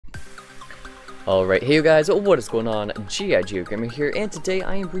Alright, hey you guys, what is going on? GIGeoPlays here, and today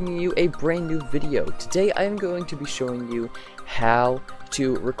I am bringing you a brand new video. Today I am going to be showing you how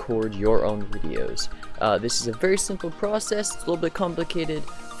to record your own videos. This is a very simple process, it's a little bit complicated.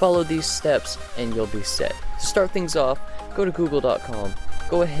 Follow these steps and you'll be set. To start things off, go to google.com,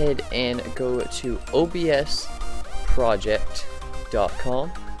 go ahead and go to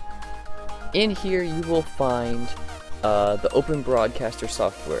obsproject.com. In here you will find the Open Broadcaster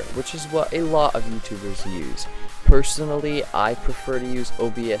software, which is what a lot of YouTubers use. Personally, I prefer to use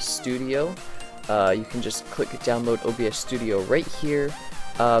OBS Studio. You can just click download OBS Studio right here.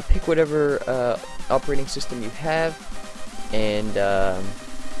 Pick whatever operating system you have, and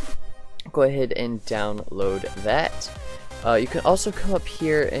go ahead and download that. You can also come up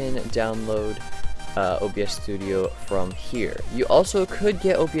here and download OBS Studio from here. You also could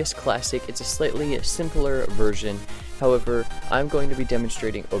get OBS Classic. It's a slightly simpler version. However, I'm going to be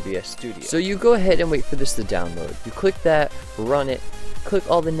demonstrating OBS Studio. So you go ahead and wait for this to download. You click that, run it, click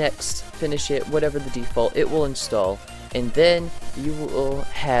all the next, finish it, whatever the default, it will install, and then you will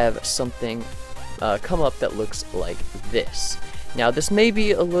have something come up that looks like this. Now this may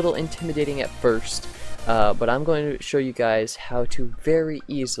be a little intimidating at first, but I'm going to show you guys how to very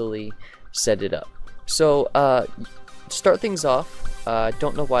easily set it up. So start things off.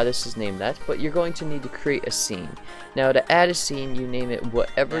 Don't know why this is named that, but you're going to need to create a scene. Now to add a scene, you name it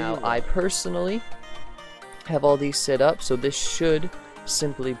whatever you want. I personally have all these set up, so this should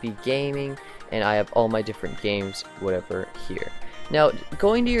simply be gaming, and I have all my different games, whatever, here. Now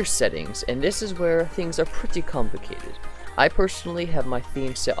going to your settings, and this is where things are pretty complicated. I personally have my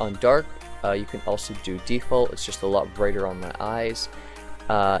theme set on dark. You can also do default, it's just a lot brighter on my eyes.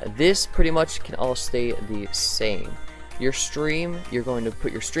 This pretty much can all stay the same. Your stream, you're going to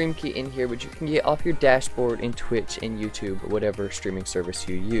put your stream key in here, but you can get off your dashboard in Twitch and YouTube, whatever streaming service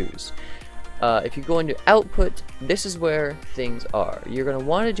you use. If you go into output, this is where things are. You're going to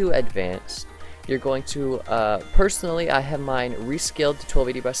want to do advanced. You're going to, personally, I have mine rescaled to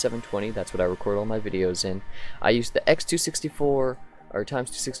 1280 by 720. That's what I record all my videos in. I use the X264 or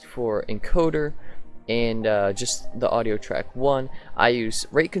x264 encoder, and just the audio track 1. I use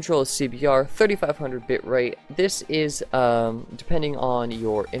rate control as CBR, 3500 bit rate. This is depending on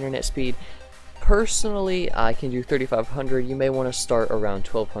your internet speed. Personally, I can do 3500. You may want to start around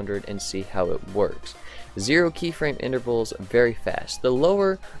 1200 and see how it works. 0 keyframe intervals, very fast. The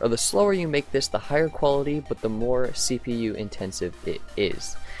lower or the slower you make this, the higher quality, but the more CPU intensive it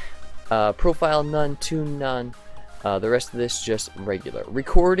is. Profile none, tune none. The rest of this just regular.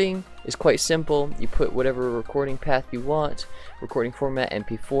 Recording is quite simple. You put whatever recording path you want, recording format,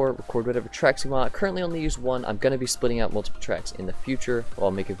 MP4, record whatever tracks you want. I currently only use one. I'm going to be splitting out multiple tracks in the future.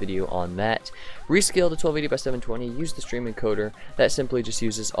 I'll make a video on that. Rescale to 1280 by 720, use the stream encoder. That simply just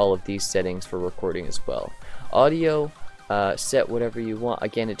uses all of these settings for recording as well. Audio, set whatever you want.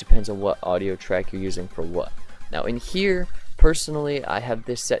 Again, it depends on what audio track you're using for what. Now in here, personally, I have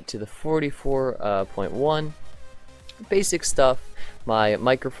this set to the 44.1. Basic stuff, my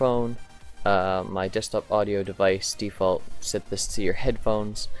microphone, my desktop audio device, default, set this to your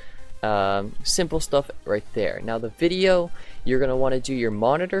headphones, simple stuff right there. Now the video, you're going to want to do your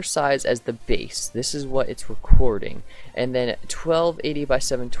monitor size as the base. This is what it's recording, and then 1280 by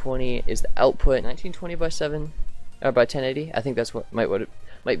 720 is the output. 1920 by 1080, I think that's what might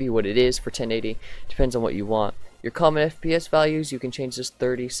be what it is for 1080, depends on what you want. Your common FPS values, you can change this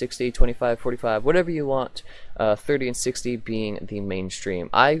 30, 60, 25, 45, whatever you want, 30 and 60 being the mainstream.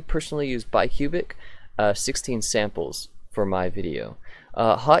 I personally use bicubic, 16 samples for my video.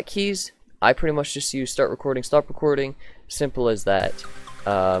 Hotkeys, I pretty much just use start recording, stop recording, simple as that.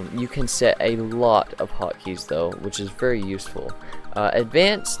 You can set a lot of hotkeys though, which is very useful.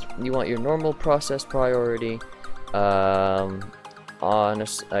 Advanced, you want your normal process priority, on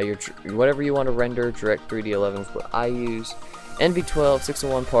whatever you want to render. Direct 3D11 is what I use. NV12,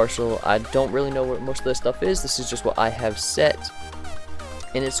 601 partial. I don't really know what most of this stuff is. This is just what I have set,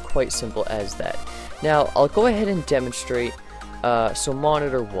 and it's quite simple as that. Now I'll go ahead and demonstrate. So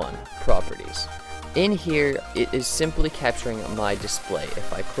monitor 1, properties. In here it is simply capturing my display.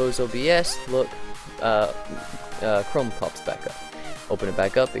 If I close OBS, look, Chrome pops back up. Open it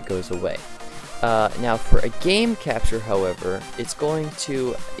back up, it goes away. Now for a game capture, however, it's going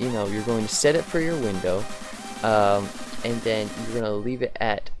to, you're going to set it for your window, and then you're going to leave it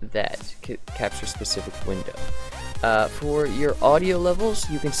at that capture specific window. For your audio levels,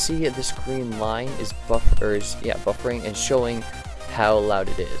 you can see this green line is buffering and showing how loud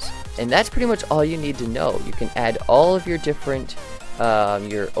it is. And that's pretty much all you need to know. You can add all of your different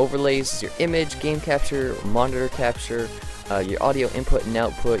your overlays, your image, game capture, monitor capture, your audio input and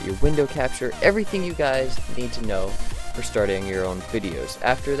output, your window capture, everything you guys need to know for starting your own videos.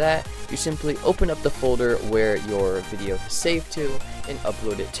 After that, you simply open up the folder where your video is saved to and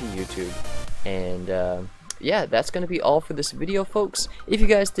upload it to YouTube. And yeah, that's going to be all for this video, folks. If you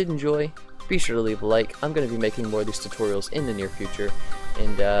guys did enjoy, be sure to leave a like. I'm going to be making more of these tutorials in the near future.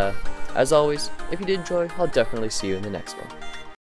 And as always, if you did enjoy, I'll definitely see you in the next one.